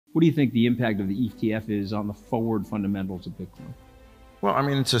What do you think the impact of the ETF is on the forward fundamentals of Bitcoin? Well, I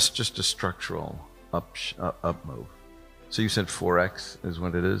mean, it's just a structural up move. So you said 4x is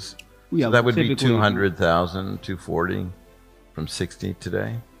what it is? Yeah, so that would be typically- 200,000, 240 from 60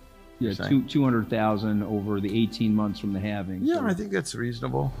 today? Yeah, 200,000 over the 18 months from the halving. Yeah, So I think that's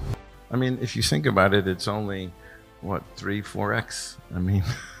reasonable. I mean, if you think about it, it's only, what, 3, 4x? I mean,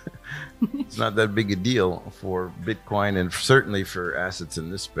 it's not that big a deal for Bitcoin and certainly for assets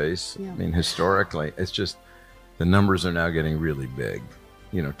in this space. Yeah. I mean, historically, it's just the numbers are now getting really big,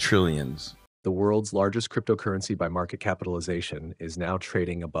 you know, trillions. The world's largest cryptocurrency by market capitalization is now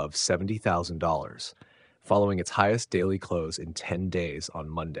trading above $70,000, following its highest daily close in 10 days on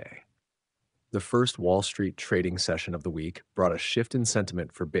Monday. The first Wall Street trading session of the week brought a shift in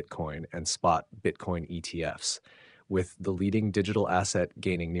sentiment for Bitcoin and spot Bitcoin ETFs, with the leading digital asset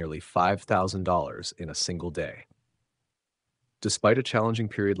gaining nearly $5,000 in a single day. Despite a challenging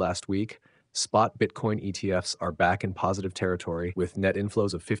period last week, spot Bitcoin ETFs are back in positive territory with net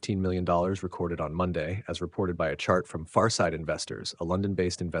inflows of $15 million recorded on Monday, as reported by a chart from Farside Investors, a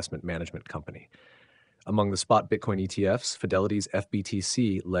London-based investment management company. Among the spot Bitcoin ETFs, Fidelity's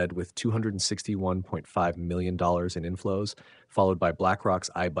FBTC led with $261.5 million in inflows, followed by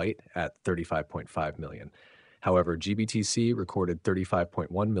BlackRock's iByte at $35.5 million. However, GBTC recorded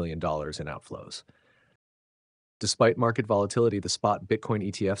 $35.1 million in outflows. Despite market volatility, the spot Bitcoin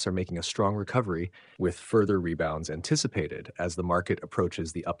ETFs are making a strong recovery, with further rebounds anticipated as the market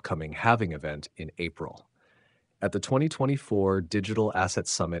approaches the upcoming halving event in April. At the 2024 Digital Asset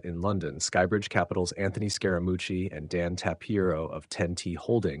Summit in London, Skybridge Capital's Anthony Scaramucci and Dan Tapiero of 10T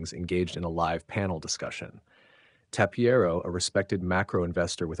Holdings engaged in a live panel discussion. Tapiero, a respected macro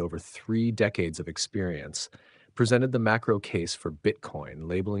investor with over 3 decades of experience, presented the macro case for Bitcoin,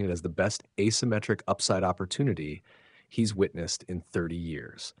 labeling it as the best asymmetric upside opportunity he's witnessed in 30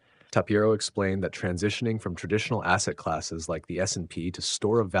 years. Tapiero explained that transitioning from traditional asset classes like the S&P to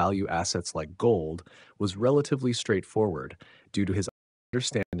store-of-value assets like gold was relatively straightforward due to his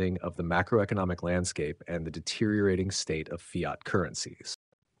understanding of the macroeconomic landscape and the deteriorating state of fiat currencies.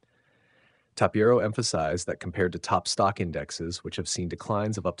 Tapiero emphasized that compared to top stock indexes, which have seen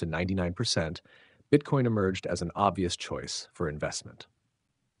declines of up to 99%, Bitcoin emerged as an obvious choice for investment.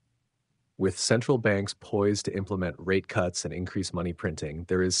 With central banks poised to implement rate cuts and increase money printing,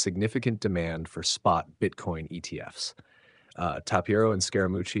 there is significant demand for spot Bitcoin ETFs. Tapiero and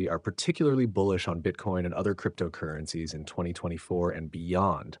Scaramucci are particularly bullish on Bitcoin and other cryptocurrencies in 2024 and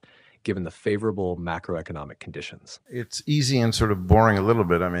beyond, given the favorable macroeconomic conditions. It's easy and sort of boring a little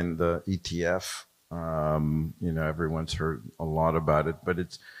bit. I mean, the ETF, you know, everyone's heard a lot about it, but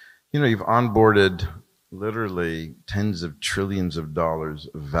it's, you know, you've onboarded literally tens of trillions of dollars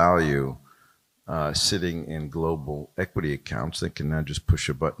of value sitting in global equity accounts that can now just push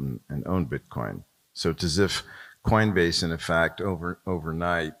a button and own Bitcoin. So it's as if Coinbase, in effect,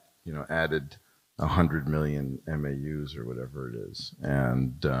 overnight, you know, added 100 million MAUs or whatever it is.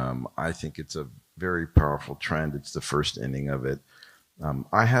 And I think it's a very powerful trend. It's the first inning of it.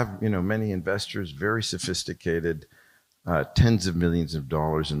 I have, you know, many investors, very sophisticated, tens of millions of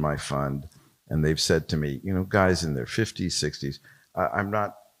dollars in my fund. And they've said to me, you know, guys in their 50s, 60s, I'm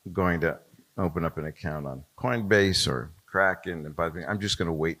not going to open up an account on Coinbase or Kraken. And by the way, I'm just going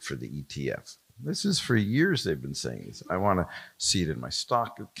to wait for the ETF. This is for years they've been saying this. I want to see it in my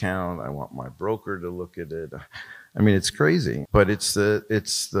stock account. I want my broker to look at it. I mean, it's crazy, but it's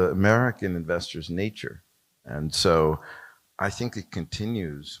the American investor's nature. And so I think it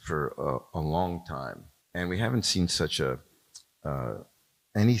continues for a long time. And we haven't seen such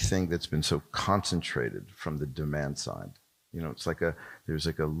anything that's been so concentrated from the demand side. You know, it's like there's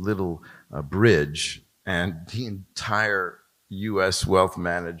like a little bridge, and the entire U.S. wealth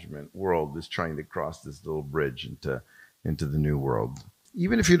management world is trying to cross this little bridge into the new world.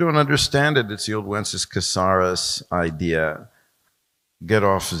 Even if you don't understand it, it's the old Wences Casares idea, get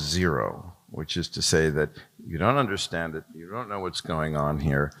off zero, which is to say that you don't understand it, you don't know what's going on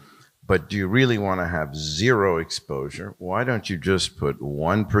here, but do you really want to have zero exposure? Why don't you just put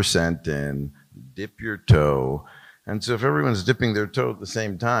 1% in, dip your toe? And so if everyone's dipping their toe at the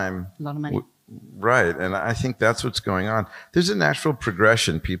same time, A lot of money. Right, and I think that's what's going on. There's a natural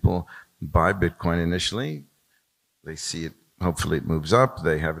progression. People buy Bitcoin initially, they see it, hopefully it moves up,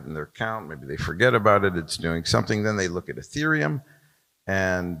 they have it in their account, maybe they forget about it, it's doing something, then they look at Ethereum,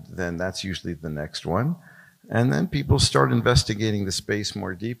 and then that's usually the next one. And then people start investigating the space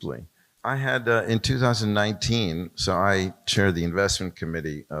more deeply. I had, in 2019, so I chair the investment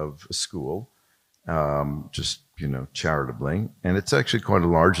committee of a school, just, you know, charitably, and it's actually quite a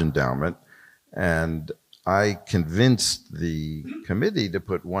large endowment. And I convinced the committee to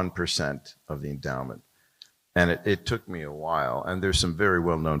put 1% of the endowment. And it took me a while. And there's some very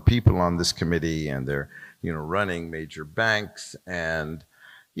well-known people on this committee, and they're, running major banks. And,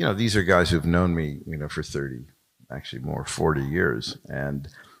 these are guys who've known me, for 30, actually more, 40 years. And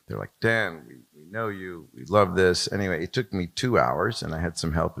they're like, Dan, we know you, we love this. Anyway, it took me 2 hours, and I had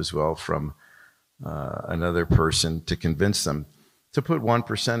some help as well from another person to convince them to put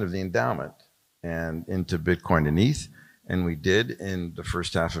 1% of the endowment and into Bitcoin and ETH. And we did in the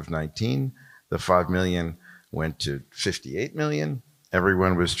first half of 19. The 5 million went to 58 million.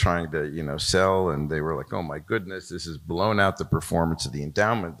 Everyone was trying to, sell, and they were like, oh my goodness, this has blown out the performance of the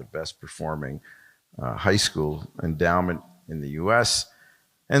endowment, the best performing high school endowment in the US.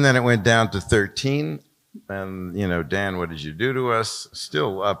 And then it went down to 13. And, Dan, what did you do to us?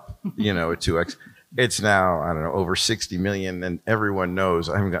 Still up, at 2x. It's now, I don't know, over 60 million. And everyone knows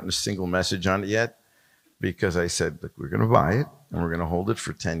I haven't gotten a single message on it yet, because I said, look, we're going to buy it and we're going to hold it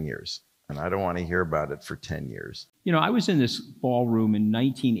for 10 years. And I don't want to hear about it for 10 years. I was in this ballroom in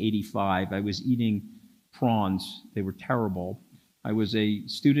 1985. I was eating prawns. They were terrible. I was a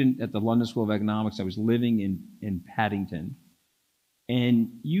student at the London School of Economics. I was living in Paddington. And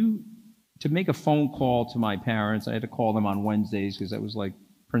to make a phone call to my parents, I had to call them on Wednesdays because that was like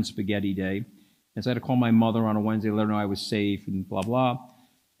Prince Spaghetti Day. And so I had to call my mother on a Wednesday, let her know I was safe and blah, blah.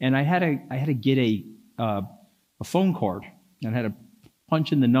 And I had to get a phone card, and I had to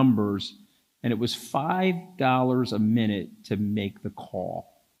punch in the numbers, and it was $5 a minute to make the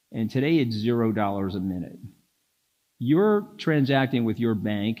call. And today it's $0 a minute. You're transacting with your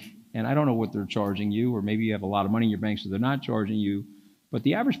bank, and I don't know what they're charging you, or maybe you have a lot of money in your bank so they're not charging you, but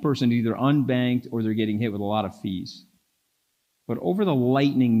the average person is either unbanked or they're getting hit with a lot of fees. But over the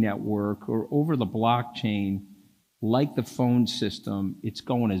Lightning Network or over the blockchain, like the phone system, it's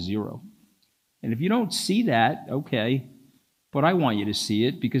going to zero. And if you don't see that, okay, but I want you to see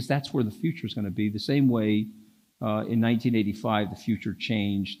it, because that's where the future is going to be. The same way in 1985, the future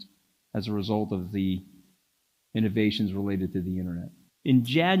changed as a result of the innovations related to the internet. In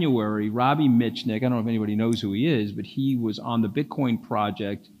January, Robbie Mitchnick, I don't know if anybody knows who he is, but he was on the Bitcoin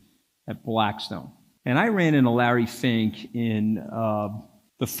project at Blackstone. And I ran into Larry Fink in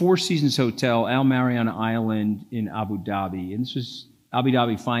the Four Seasons Hotel, Al Mariana Island in Abu Dhabi. And this was Abu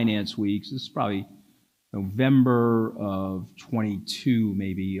Dhabi Finance Week. So this is probably November of 22,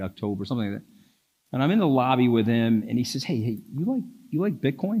 maybe October, something like that. And I'm in the lobby with him, and he says, hey, you like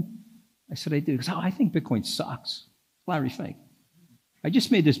Bitcoin? I said, I do. He goes, oh, I think Bitcoin sucks. Larry Fink. I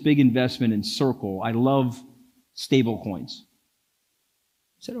just made this big investment in Circle. I love stable coins.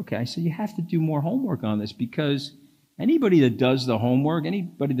 I said, okay. I said, you have to do more homework on this, because anybody that does the homework,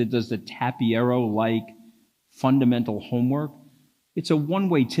 anybody that does the Tapiero-like fundamental homework, it's a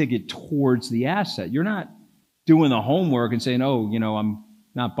one-way ticket towards the asset. You're not doing the homework and saying, oh, I'm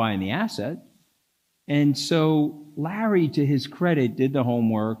not buying the asset. And so Larry, to his credit, did the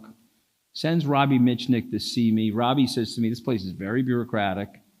homework, sends Robbie Mitchnick to see me. Robbie says to me, this place is very bureaucratic.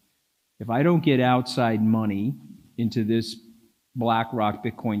 If I don't get outside money into this BlackRock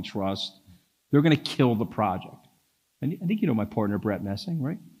Bitcoin Trust, they're going to kill the project. And I think you know my partner, Brett Messing,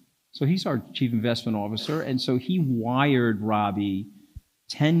 right? So he's our chief investment officer. And so he wired Robbie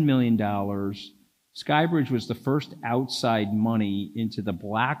 $10 million. Skybridge was the first outside money into the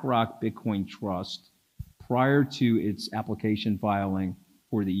BlackRock Bitcoin Trust prior to its application filing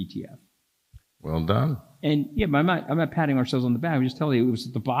for the ETF. Well done. And yeah, but I'm not patting ourselves on the back. I'm just telling you, it was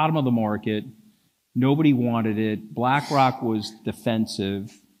at the bottom of the market. Nobody wanted it. BlackRock was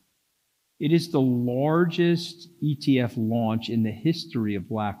defensive. It is the largest ETF launch in the history of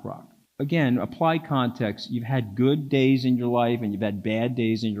BlackRock. Again, apply context. You've had good days in your life and you've had bad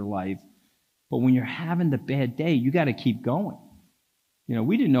days in your life. But when you're having the bad day, you got to keep going.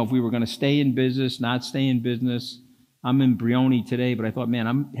 We didn't know if we were going to stay in business, not stay in business. I'm in Brioni today, but I thought, man,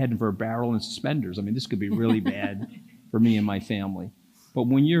 I'm heading for a barrel and suspenders. I mean, this could be really bad for me and my family. But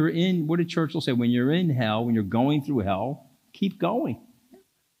when you're in, what did Churchill say? When you're in hell, when you're going through hell, keep going.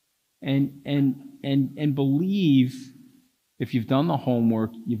 And believe, if you've done the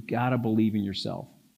homework, you've got to believe in yourself.